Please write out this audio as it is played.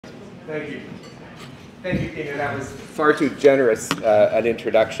Thank you. Thank you, Tina. That was far too generous an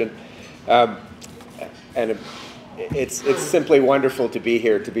introduction. And it's simply wonderful to be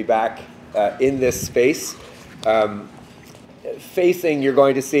here, to be back in this space. Facing, you're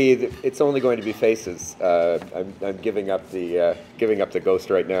going to see that it's only going to be faces. I'm giving up the ghost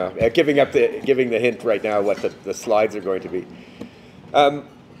right now. Giving the hint right now what the slides are going to be.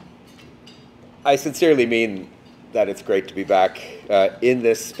 I sincerely mean that it's great to be back in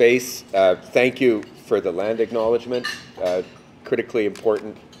this space. Thank you for the land acknowledgement. Critically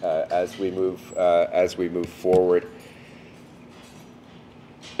important as we move forward,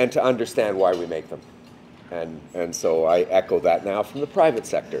 and to understand why we make them. And so I echo that now from the private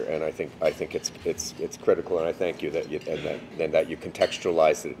sector, and I think it's critical, and I thank you that you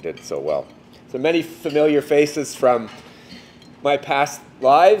contextualized it, did so well. So many familiar faces from my past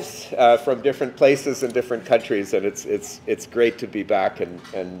lives, from different places and different countries, and it's great to be back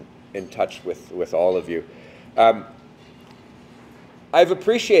and in touch with all of you. I've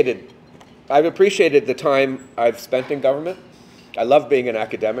appreciated the time I've spent in government. I love being an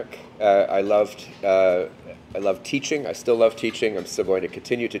academic. I love teaching. I still love teaching. I'm still going to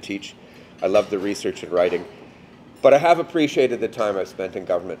continue to teach. I love the research and writing. But I have appreciated the time I've spent in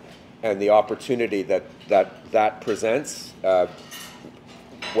government and the opportunity that presents,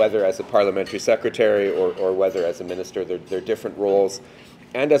 whether as a parliamentary secretary or whether as a minister. They're different roles,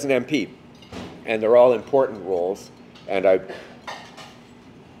 and as an MP. And they're all important roles. And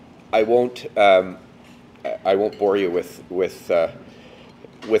I won't bore you with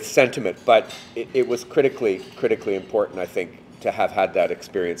sentiment, but it was critically important, I think, to have had that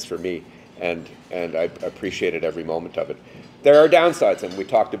experience for me, and I appreciated every moment of it. There are downsides, and we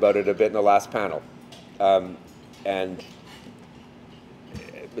talked about it a bit in the last panel, and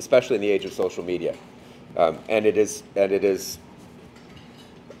especially in the age of social media, and it is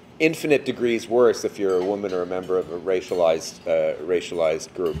infinite degrees worse if you're a woman or a member of a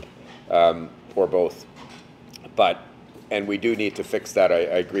racialized group, or both. And we do need to fix that. I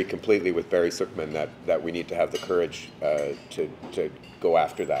agree completely with Barry Sookman that we need to have the courage to go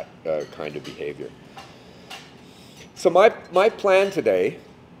after that kind of behavior. So my plan today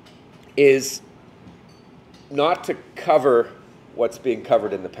is not to cover what's being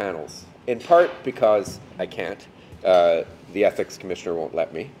covered in the panels, in part because I can't. The Ethics Commissioner won't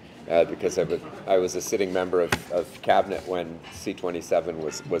let me, because I was a sitting member of Cabinet when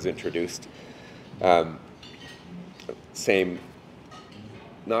C-27 was introduced. Same,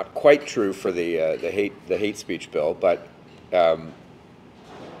 not quite true for the hate speech bill, but I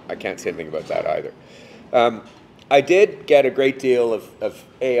can't say anything about that either. I did get a great deal of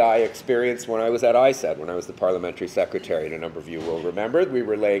AI experience when I was at ISED, when I was the parliamentary secretary, and a number of you will remember we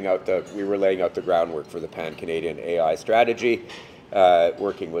were laying out the groundwork for the Pan-Canadian AI strategy,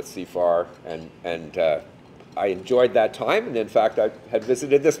 working with CFAR, and I enjoyed that time, and in fact I had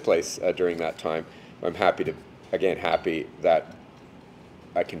visited this place during that time. I'm happy that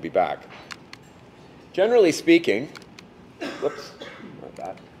I can be back. Generally speaking, whoops, not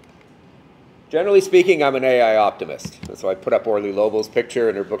that. Generally speaking, I'm an AI optimist. And so I put up Orly Lobel's picture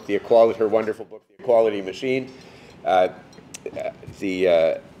in her book, her wonderful book, The Equality Machine.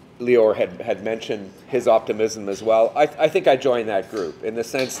 Lior had mentioned his optimism as well. I think I join that group in the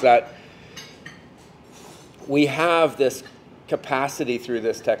sense that we have this capacity through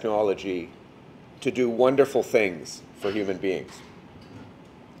this technology to do wonderful things for human beings.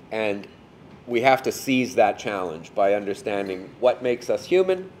 And we have to seize that challenge by understanding what makes us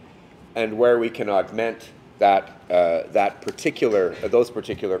human and where we can augment those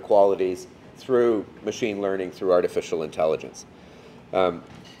particular qualities through machine learning, through artificial intelligence. I'm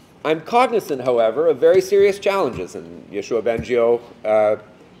cognizant, however, of very serious challenges, and Yeshua Bengio,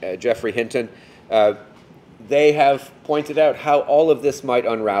 Jeffrey Hinton, they have pointed out how all of this might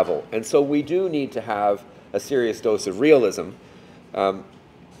unravel. And so we do need to have a serious dose of realism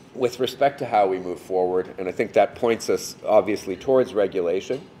with respect to how we move forward. And I think that points us, obviously, towards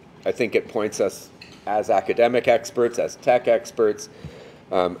regulation. I think it points us as academic experts, as tech experts,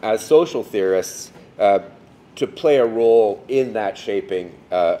 as social theorists, to play a role in that shaping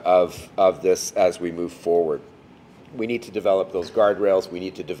of this as we move forward. We need to develop those guardrails. We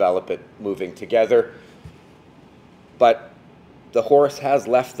need to develop it moving together. But the horse has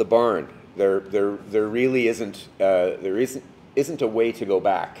left the barn. There really isn't a way to go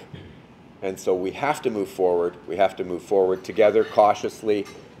back, and so we have to move forward. We have to move forward together, cautiously,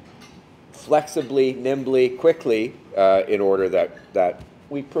 flexibly, nimbly, quickly, in order that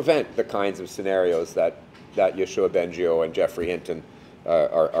we prevent the kinds of scenarios that Yeshua Bengio and Jeffrey Hinton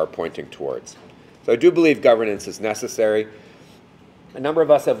are pointing towards. So I do believe governance is necessary. A number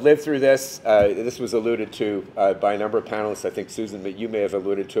of us have lived through this. This was alluded to by a number of panelists. I think, Susan, you may have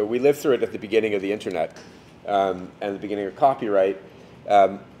alluded to it. We lived through it at the beginning of the internet and the beginning of copyright.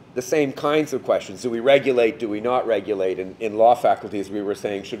 The same kinds of questions. Do we regulate? Do we not regulate? In law faculties, we were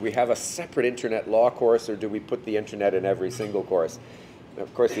saying, should we have a separate internet law course, or do we put the internet in every single course? And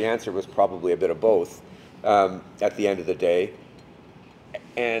of course, the answer was probably a bit of both at the end of the day.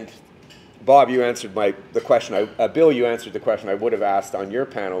 And Bob, you answered the question. Bill, you answered the question I would have asked on your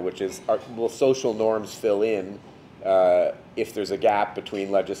panel, which is, will social norms fill in if there's a gap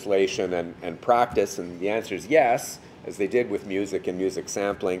between legislation and practice? And the answer is yes, as they did with music and music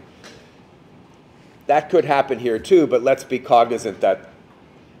sampling. That could happen here too, but let's be cognizant that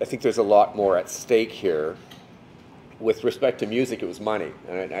I think there's a lot more at stake here. With respect to music, it was money,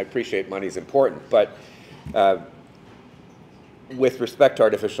 and I appreciate money is important, but with respect to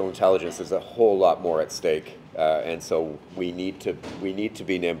artificial intelligence, there's a whole lot more at stake, and so we need to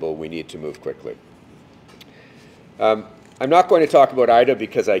be nimble. We need to move quickly. I'm not going to talk about IDA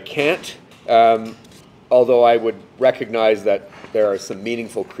because I can't, although I would recognize that there are some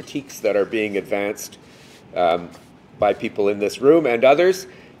meaningful critiques that are being advanced by people in this room and others,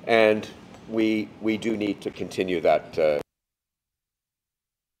 and we do need to continue that.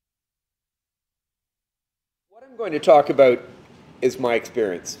 What I'm going to talk about is my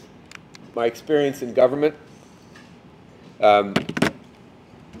experience in government. Am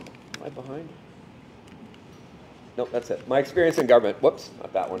I behind? Nope, that's it. My experience in government. Whoops,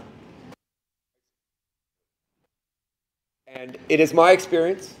 not that one. And it is my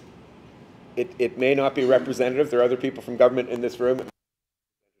experience. It may not be representative. There are other people from government in this room.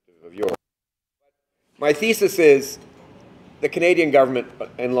 Of yours. My thesis is the Canadian government,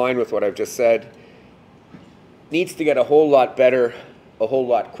 in line with what I've just said, needs to get a whole lot better, a whole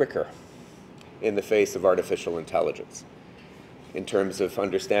lot quicker in the face of artificial intelligence, in terms of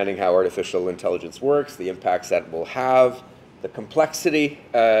understanding how artificial intelligence works, the impacts that it will have, the complexity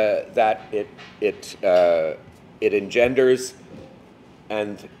that it engenders,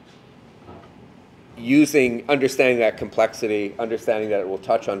 and understanding that complexity, understanding that it will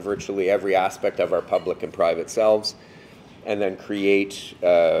touch on virtually every aspect of our public and private selves, and then create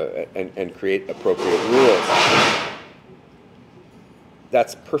appropriate rules.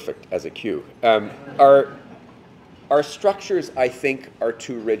 That's perfect as a cue. Our structures, I think, are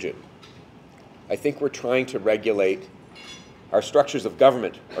too rigid. I think we're trying to regulate, our structures of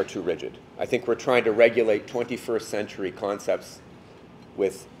government are too rigid. I think we're trying to regulate 21st century concepts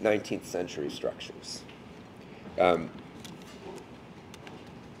with 19th century structures. Hence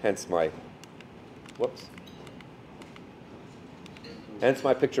my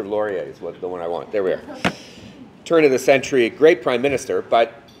picture of Laurier is the one I want. There we are. Turn of the century, great prime minister,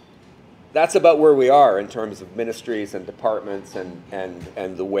 but that's about where we are in terms of ministries and departments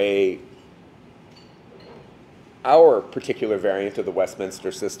and the way our particular variant of the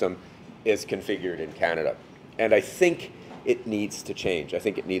Westminster system is configured in Canada. And I think it needs to change. I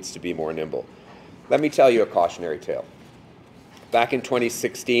think it needs to be more nimble. Let me tell you a cautionary tale. Back in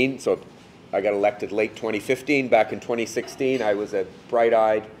 2016, so I got elected late 2015. Back in 2016, I was a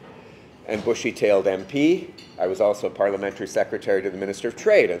bright-eyed and bushy-tailed MP. I was also a parliamentary secretary to the Minister of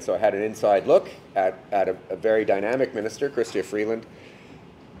Trade, and so I had an inside look at a very dynamic minister, Chrystia Freeland,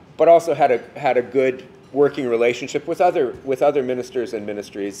 but also had a good working relationship with other ministers and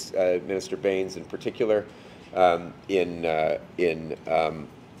ministries, Minister Baines in particular, in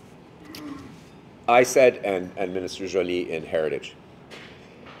ISED and Minister Joly in Heritage.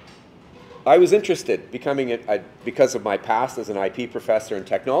 I was interested, because of my past as an IP professor in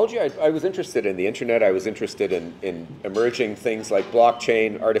technology, I was interested in the internet. I was interested in emerging things like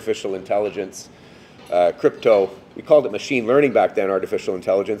blockchain, artificial intelligence, crypto. We called it machine learning back then, artificial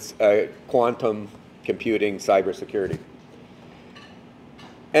intelligence, quantum computing, cybersecurity.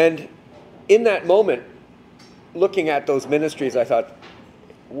 And in that moment, looking at those ministries, I thought,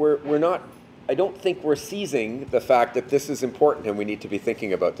 I don't think we're seizing the fact that this is important and we need to be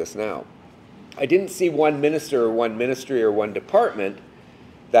thinking about this now. I didn't see one minister or one ministry or one department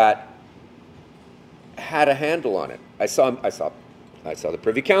that had a handle on it. I saw the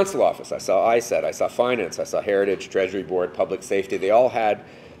Privy Council office, I saw ISED, I saw finance, I saw Heritage, Treasury Board, Public Safety. They all had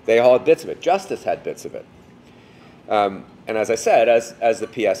bits of it. Justice had bits of it. And as I said, as the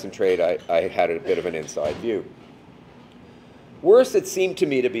PS in trade, I had a bit of an inside view. Worse, it seemed to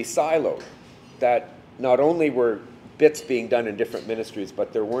me to be siloed, that not only were bits being done in different ministries,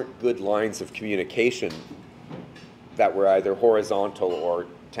 but there weren't good lines of communication that were either horizontal or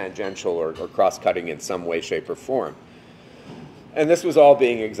tangential or cross-cutting in some way, shape, or form. And this was all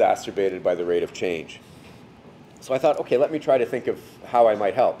being exacerbated by the rate of change. So I thought, okay, let me try to think of how I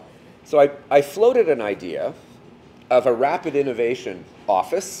might help. So I floated an idea of a rapid innovation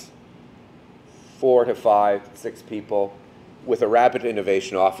office, 4 to 5, 6 people, with a rapid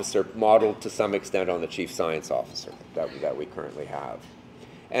innovation officer modeled to some extent on the chief science officer that we currently have.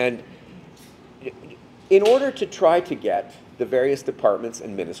 And in order to try to get the various departments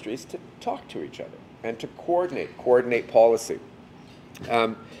and ministries to talk to each other and to coordinate policy.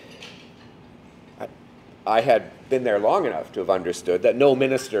 I had been there long enough to have understood that no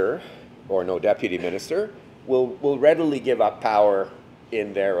minister or no deputy minister will readily give up power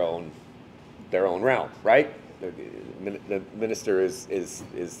in their own realm, right? The minister is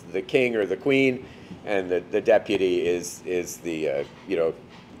the king or the queen, and the deputy is the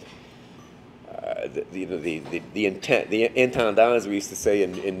intendant, as we used to say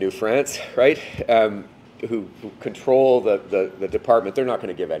in New France, right? Who control the department. They're not going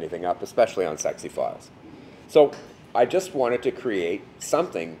to give anything up, especially on sexy files. So I just wanted to create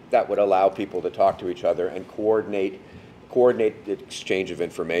something that would allow people to talk to each other and coordinate the exchange of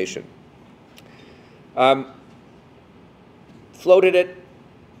information. Floated it.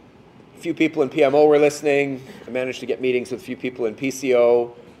 A few people in PMO were listening. I managed to get meetings with a few people in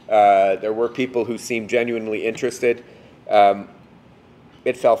PCO. There were people who seemed genuinely interested.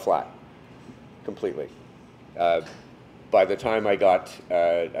 It fell flat completely. By the time I got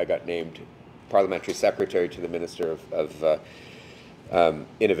named parliamentary secretary to the Minister of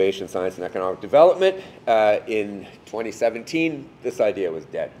Innovation, Science and Economic Development in 2017, this idea was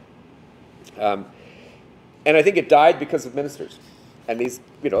dead. And I think it died because of ministers. And these,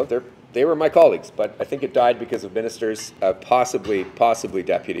 they were my colleagues, but I think it died because of ministers, possibly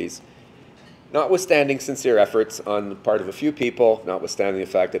deputies, notwithstanding sincere efforts on the part of a few people, notwithstanding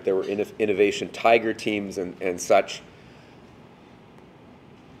the fact that there were innovation tiger teams and such.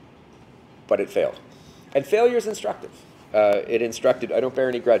 But it failed. And failure is instructive. It instructed, I don't bear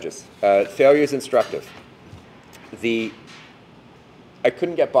any grudges. Failure is instructive. I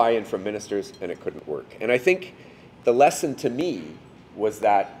couldn't get buy-in from ministers, and it couldn't work. And I think the lesson to me was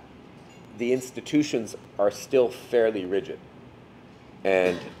that the institutions are still fairly rigid.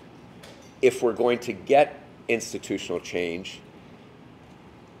 And if we're going to get institutional change,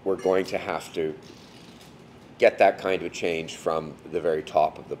 we're going to have to get that kind of change from the very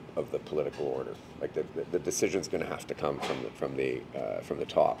top of the political order. Like the decision's going to have to come from the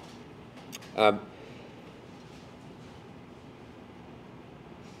top.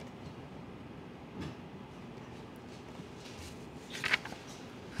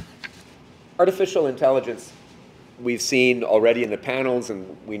 Artificial intelligence, we've seen already in the panels,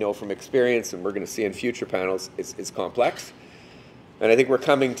 and we know from experience, and we're going to see in future panels, is complex. And I think we're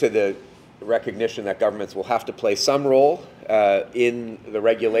coming to the recognition that governments will have to play some role in the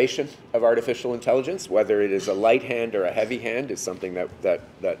regulation of artificial intelligence. Whether it is a light hand or a heavy hand is something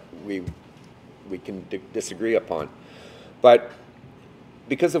that we can disagree upon. But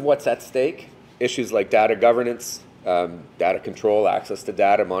because of what's at stake, issues like data governance, data control, access to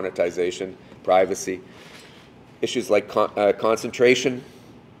data, monetization, privacy, issues like concentration,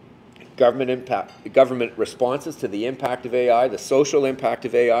 government responses to the impact of AI, the social impact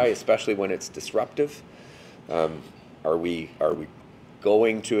of AI, especially when it's disruptive. Are we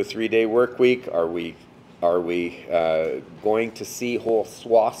going to a 3-day work week? Are we going to see whole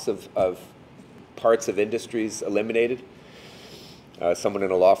swaths of parts of industries eliminated? Someone in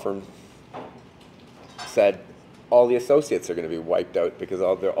a law firm said all the associates are going to be wiped out because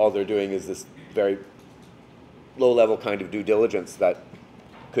all they're doing is this very low-level kind of due diligence that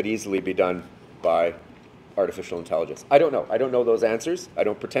could easily be done by artificial intelligence. I don't know. I don't know those answers. I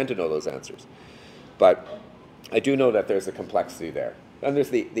don't pretend to know those answers. But I do know that there's a complexity there. And there's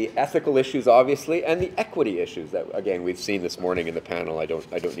the ethical issues, obviously, and the equity issues that, again, we've seen this morning in the panel. I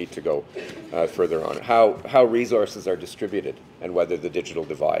don't need to go further on it. How resources are distributed and whether the digital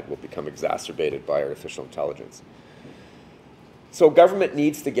divide will become exacerbated by artificial intelligence. So government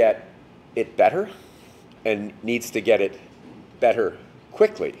needs to get it better and needs to get it better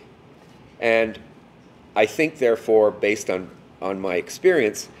quickly. And I think, therefore, based on my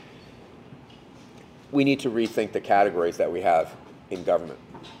experience, we need to rethink the categories that we have in government.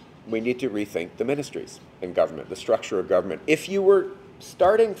 We need to rethink the ministries in government, the structure of government. If you were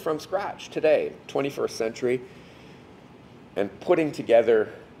starting from scratch today, 21st century, and putting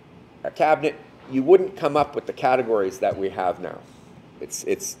together a cabinet, you wouldn't come up with the categories that we have now.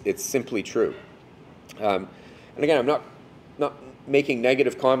 It's simply true. And again, I'm not making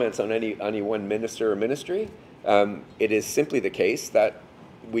negative comments on any one minister or ministry. It is simply the case that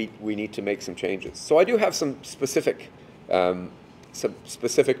we need to make some changes. So I do have some specific more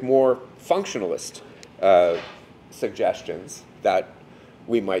functionalist suggestions that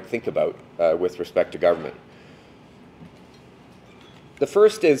we might think about with respect to government. The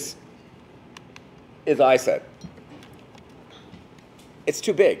first is I said, it's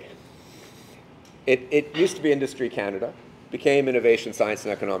too big. It used to be Industry Canada, became Innovation, Science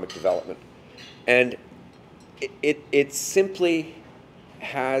and Economic Development, and it simply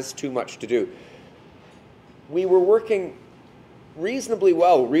has too much to do. We were working reasonably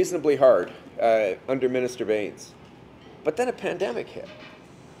well, reasonably hard under Minister Baines, but then a pandemic hit.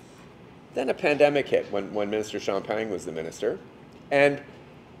 Then a pandemic hit when Minister Champagne was the minister, and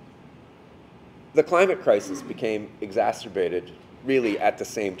the climate crisis became exacerbated really at the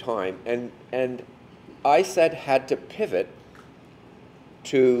same time, and ISED had to pivot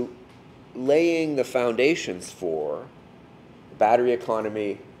to laying the foundations for battery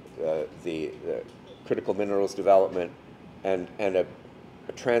economy, the critical minerals development, and a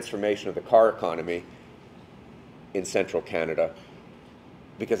transformation of the car economy in central Canada,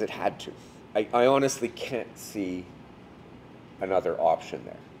 because it had to. I honestly can't see another option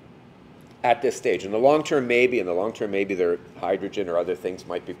there at this stage. In the long term, maybe. In the long term, maybe there hydrogen or other things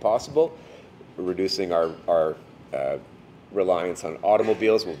might be possible. Reducing our reliance on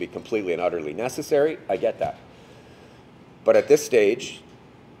automobiles will be completely and utterly necessary. I get that. But at this stage,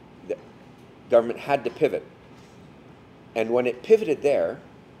 the government had to pivot. And when it pivoted there,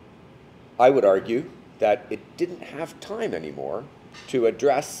 I would argue that it didn't have time anymore to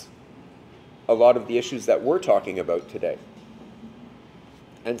address a lot of the issues that we're talking about today.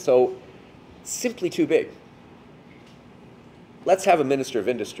 And so, simply too big. Let's have a Minister of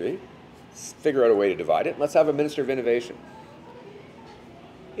Industry, figure out a way to divide it. Let's have a Minister of Innovation.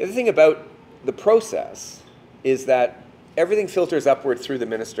 The other thing about the process is that everything filters upward through the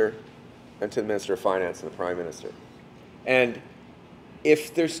Minister and to the Minister of Finance and the Prime Minister. And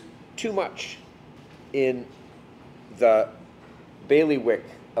if there's too much in the bailiwick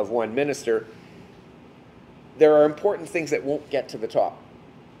of one minister, there are important things that won't get to the top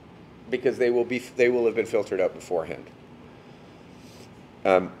because they will have been filtered out beforehand.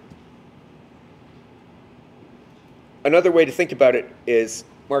 Another way to think about it is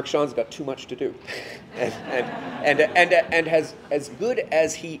Mark Sean's got too much to do, and as good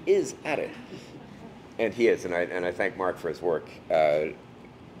as he is at it, and he is, and I thank Mark for his work. It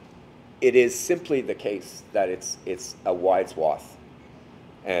is simply the case that it's a wide swath,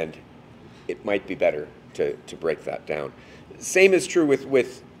 and it might be better to break that down. Same is true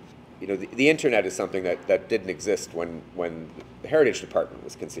with you know, the internet is something that didn't exist when the Heritage Department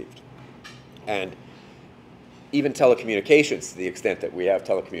was conceived, and even telecommunications, to the extent that we have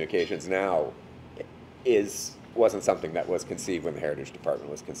telecommunications now, wasn't something that was conceived when the Heritage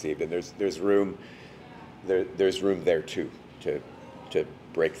Department was conceived, and there's room there too to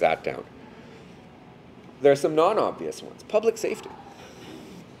break that down. There are some non-obvious ones. Public safety.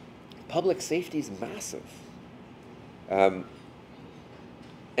 Public safety is massive.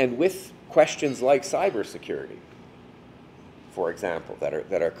 And with questions like cybersecurity, for example,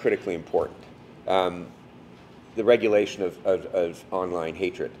 that are critically important, the regulation of online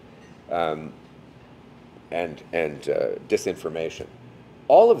hatred and disinformation,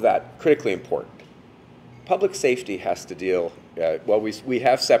 all of that critically important. Public safety has to deal, well, we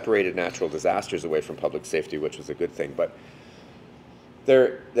have separated natural disasters away from public safety, which was a good thing, but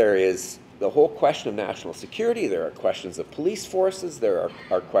there is the whole question of national security, there are questions of police forces, there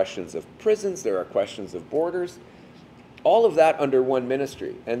are questions of prisons, there are questions of borders, all of that under one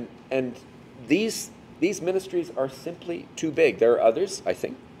ministry. And these ministries are simply too big. There are others, I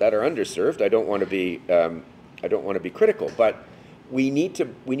think, that are underserved. I don't want to be critical, but we need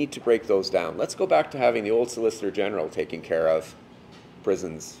to break those down. Let's go back to having the old Solicitor General taking care of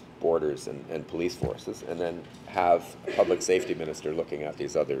prisons, borders, and police forces, and then have a public safety minister looking at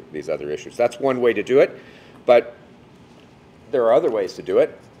these other issues. That's one way to do it, but there are other ways to do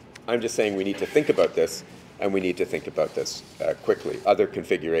it. I'm just saying we need to think about this, and we need to think about this quickly. Other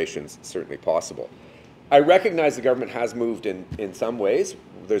configurations certainly possible. I recognize the government has moved in some ways.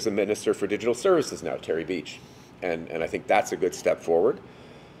 There's a Minister for Digital Services now, Terry Beach, and I think that's a good step forward.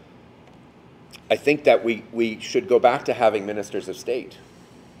 I think that we should go back to having ministers of state,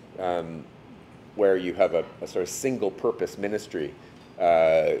 where you have a sort of single-purpose ministry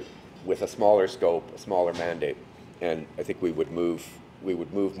with a smaller scope, a smaller mandate, and I think we would move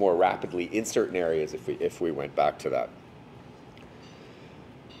more rapidly in certain areas if we went back to that.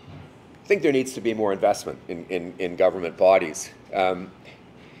 I think there needs to be more investment in government bodies.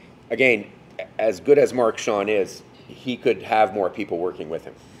 Again, as good as Mark Sean is, he could have more people working with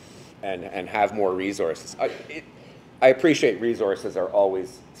him and have more resources. I appreciate resources are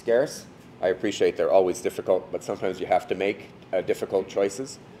always scarce, I appreciate they're always difficult, but sometimes you have to make difficult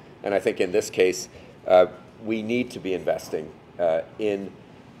choices. And I think in this case, we need to be investing in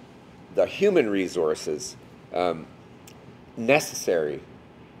the human resources necessary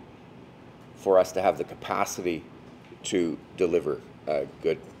for us to have the capacity to deliver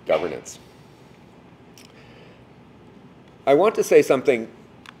good governance. I want to say something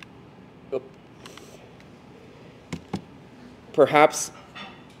perhaps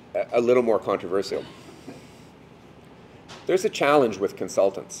a little more controversial. There's a challenge with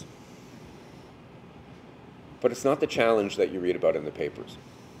consultants, but it's not the challenge that you read about in the papers.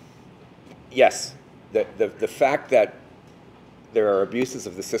 Yes, the fact that there are abuses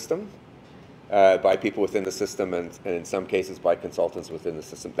of the system by people within the system and in some cases by consultants within the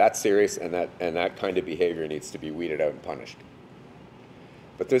system, that's serious, and that kind of behavior needs to be weeded out and punished.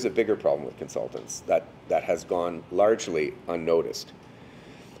 But there's a bigger problem with consultants that has gone largely unnoticed.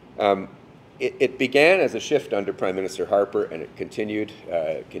 It began as a shift under Prime Minister Harper, and it continued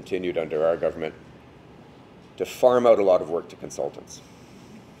under our government to farm out a lot of work to consultants.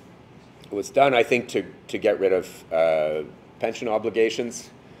 It was done, I think, to get rid of pension obligations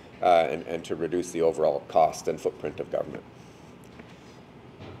and to reduce the overall cost and footprint of government.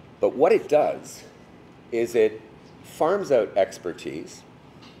 But what it does is it farms out expertise.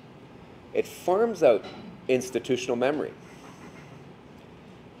 It farms out institutional memory.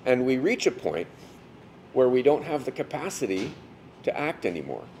 And we reach a point where we don't have the capacity to act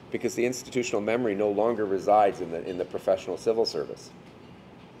anymore because the institutional memory no longer resides in the professional civil service.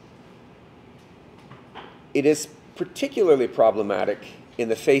 It is particularly problematic in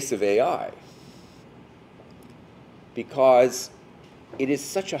the face of AI because it is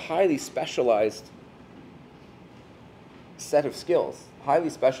such a highly specialized set of skills, highly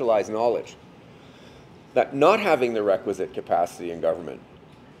specialized knowledge, that not having the requisite capacity in government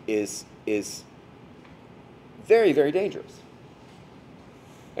is very, very dangerous.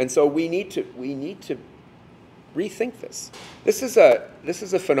 And so we need to rethink this. This is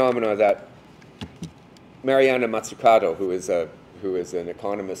a phenomena that Mariana Mazzucato, who is an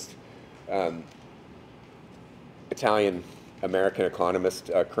economist, Italian-American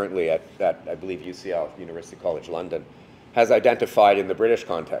economist, currently at I believe UCL, University College London, has identified in the British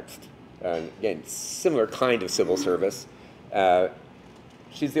context. Again, similar kind of civil service.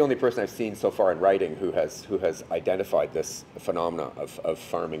 She's the only person I've seen so far in writing who has identified this phenomena of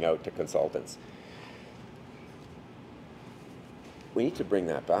farming out to consultants. We need to bring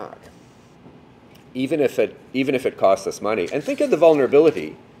that back, even if it costs us money. And think of the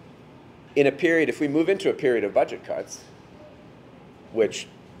vulnerability in a period, if we move into a period of budget cuts, which,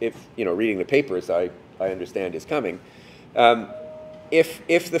 if reading the papers, I understand is coming.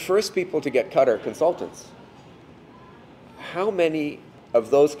 If the first people to get cut are consultants, how many of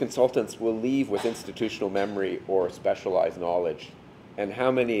those consultants will leave with institutional memory or specialized knowledge, and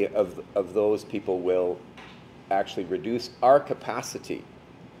how many of those people will actually reduce our capacity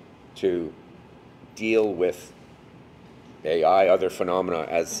to deal with AI, other phenomena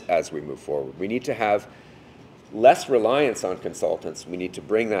as we move forward? We need to have less reliance on consultants. We need to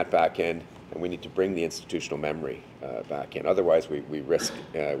bring that back in, and we need to bring the institutional memory back in. Otherwise, we risk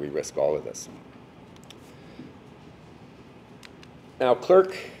all of this. Now,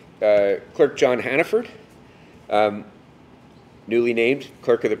 Clerk John Hannaford, newly named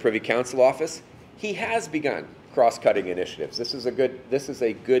Clerk of the Privy Council Office, he has begun cross-cutting initiatives. This is a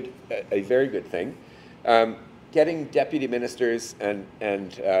very good thing. Getting deputy ministers and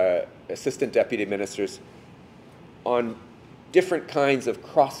assistant deputy ministers on different kinds of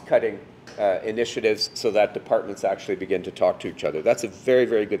cross-cutting initiatives so that departments actually begin to talk to each other. That's a very,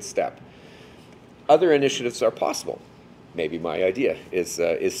 very good step. Other initiatives are possible. Maybe my idea is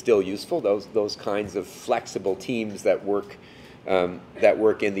still useful. Those kinds of flexible teams that work in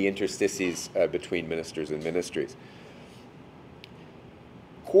the interstices between ministers and ministries.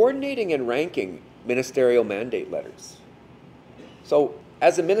 Coordinating and ranking ministerial mandate letters. So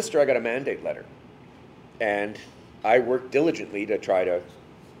as a minister, I got a mandate letter, and I worked diligently to try to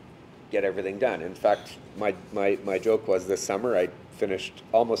get everything done. In fact, my joke was this summer I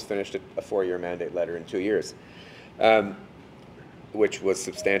almost finished a 4-year mandate letter in 2 years. Which was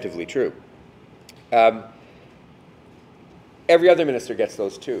substantively true. Every other minister gets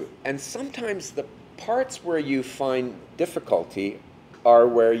those too. And sometimes the parts where you find difficulty are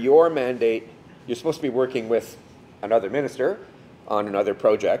where your mandate, you're supposed to be working with another minister on another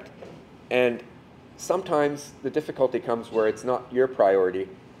project, and sometimes the difficulty comes where it's not your priority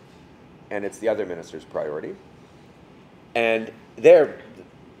and it's the other minister's priority. And there,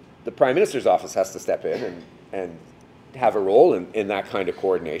 the Prime Minister's office has to step in and have a role in that kind of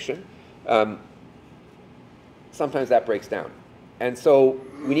coordination. sometimes that breaks down. And so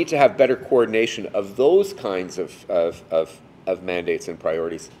we need to have better coordination of those kinds of mandates and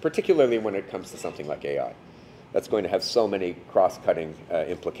priorities, particularly when it comes to something like AI. That's going to have so many cross-cutting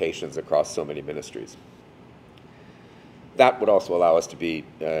implications across so many ministries. That would also allow us to be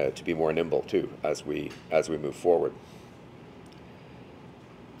more nimble too as we move forward.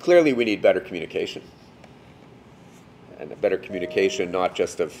 Clearly, we need better communication, and a better communication not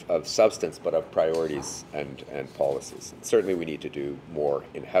just of substance but of priorities and policies. And certainly, we need to do more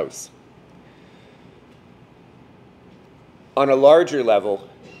in-house. On a larger level,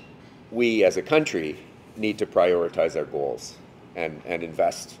 we as a country need to prioritize our goals and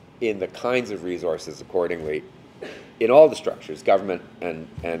invest in the kinds of resources accordingly in all the structures, government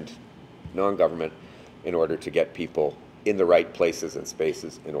and non-government, in order to get people in the right places and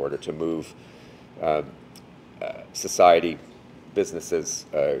spaces in order to move society, businesses,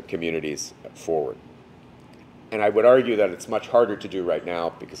 communities forward. And I would argue that it's much harder to do right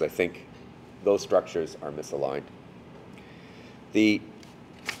now because I think those structures are misaligned. Okay,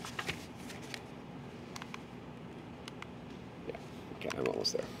 I'm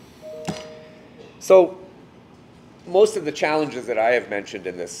almost there. So most of the challenges that I have mentioned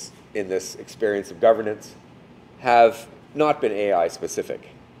in this experience of governance have not been AI specific,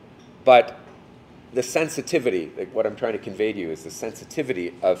 but the sensitivity, like what I'm trying to convey to you is the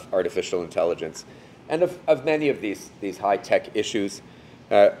sensitivity of artificial intelligence and of many of these high-tech issues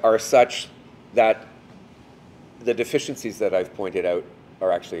are such that the deficiencies that I've pointed out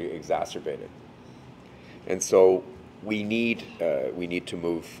are actually exacerbated. And so we need to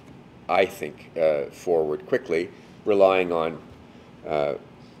move, I think, forward quickly, relying on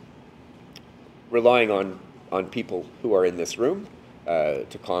people who are in this room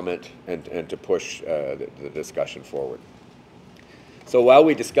to comment and to push the discussion forward. So while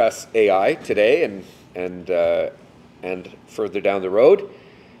we discuss AI today and further down the road,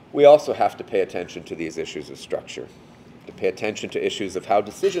 we also have to pay attention to these issues of structure, to pay attention to issues of how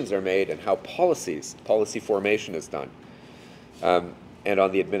decisions are made and how policy formation is done, and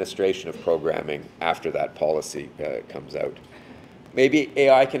on the administration of programming after that policy comes out. Maybe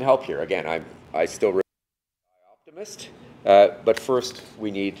AI can help here. Again, I still remain an optimist, but first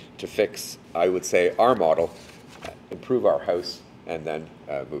we need to fix, I would say, our model, improve our house, and then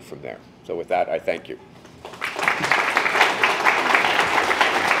move from there. So with that, I thank you.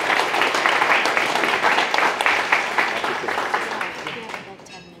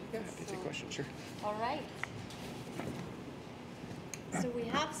 Sure. All right. So we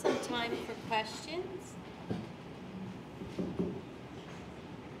have some time for questions.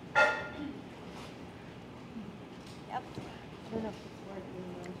 Yep. I don't know if it's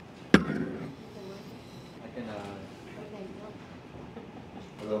working. I can.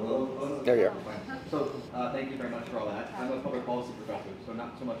 Hello. There you are. So thank you very much for all that. I'm a public policy professor, so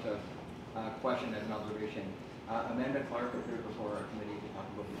not so much a question as an observation. Amanda Clark appeared before our committee to talk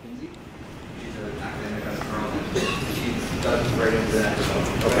about McKinsey. She's an academic at Toronto. She's dug right into that.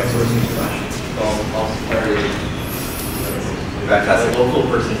 Okay, sourcing questions. So I'll clarity. Fantastic. As a local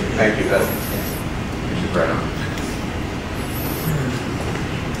person. Thank you. That's you should right on.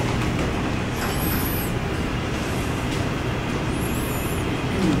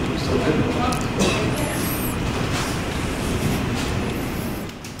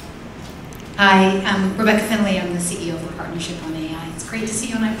 Hi, I'm Rebecca Finley. I'm the CEO of the Partnership on AI. It's great to see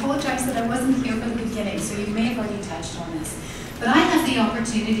you, and I apologize that I wasn't here from the beginning, so you may have already touched on this. But I have the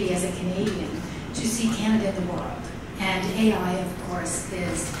opportunity as a Canadian to see Canada in the world. And AI, of course,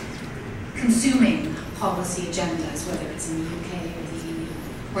 is consuming policy agendas, whether it's in the UK or the EU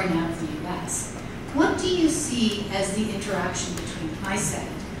or now the US. What do you see as the interaction between ISED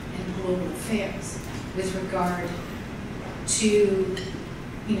and global affairs with regard to,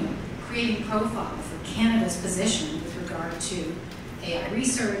 creating profile for Canada's position with regard to AI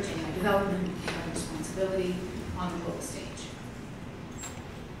research, AI development, AI responsibility on the global stage?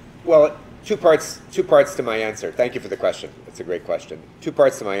 Well, two parts to my answer. Thank you for the question. It's a great question. Two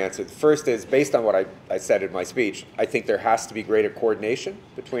parts to my answer. The first is, based on what I said in my speech, I think there has to be greater coordination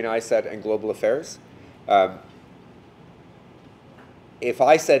between ISED and global affairs. If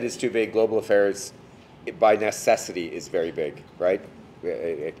ISED is too big, global affairs, by necessity, is very big, right?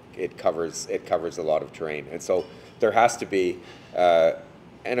 It covers a lot of terrain, and so there has to be,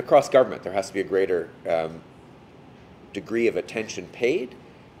 and across government, there has to be a greater degree of attention paid,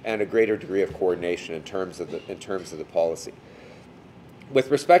 and a greater degree of coordination in terms of the policy. With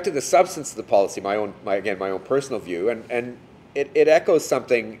respect to the substance of the policy, my own personal view, and it echoes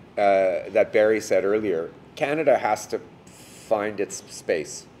something that Barry said earlier. Canada has to find its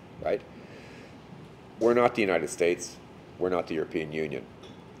space, right? We're not the United States. We're not the European Union.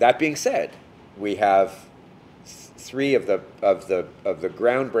 That being said, we have three of the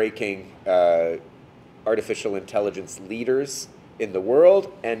groundbreaking artificial intelligence leaders in the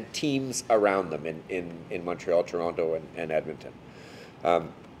world and teams around them in Montreal, Toronto, and Edmonton.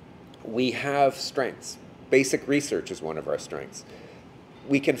 We have strengths. Basic research is one of our strengths.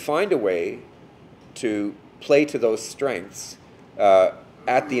 We can find a way to play to those strengths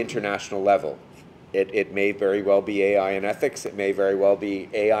at the international level. It may very well be AI and ethics. It may very well be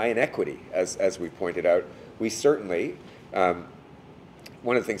AI and equity, as we pointed out. We certainly,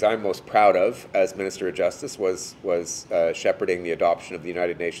 one of the things I'm most proud of as Minister of Justice was shepherding the adoption of the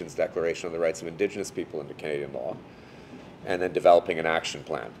United Nations Declaration on the Rights of Indigenous People into Canadian law, and then developing an action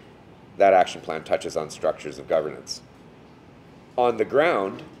plan. That action plan touches on structures of governance. On the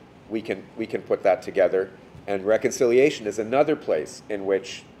ground, we can put that together, and reconciliation is another place in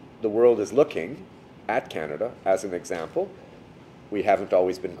which the world is looking at Canada as an example. We haven't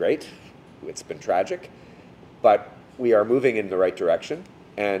always been great. It's been tragic, but we are moving in the right direction,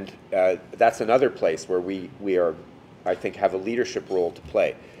 and that's another place where we are, I think, have a leadership role to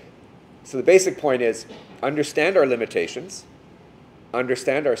play. So the basic point is understand our limitations,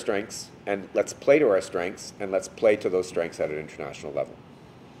 understand our strengths, and let's play to our strengths, and let's play to those strengths at an international level.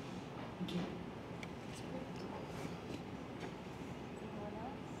 Anyone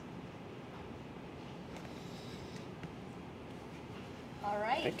else? All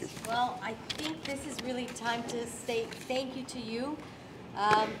right. Thank you. Well, I think this is really time to say thank you to you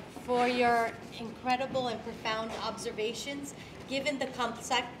for your incredible and profound observations. Given the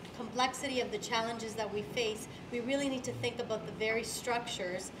complexity of the challenges that we face, we really need to think about the very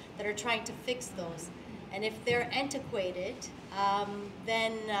structures that are trying to fix those. And if they're antiquated,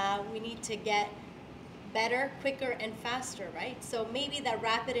 then we need to get better, quicker, and faster, right? So maybe that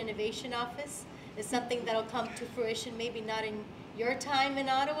Rapid Innovation Office is something that'll come to fruition, maybe not in your time in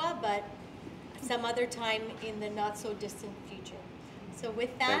Ottawa, but some other time in the not so distant future. So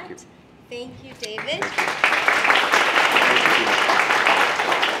with that, thank you, David. Thank you.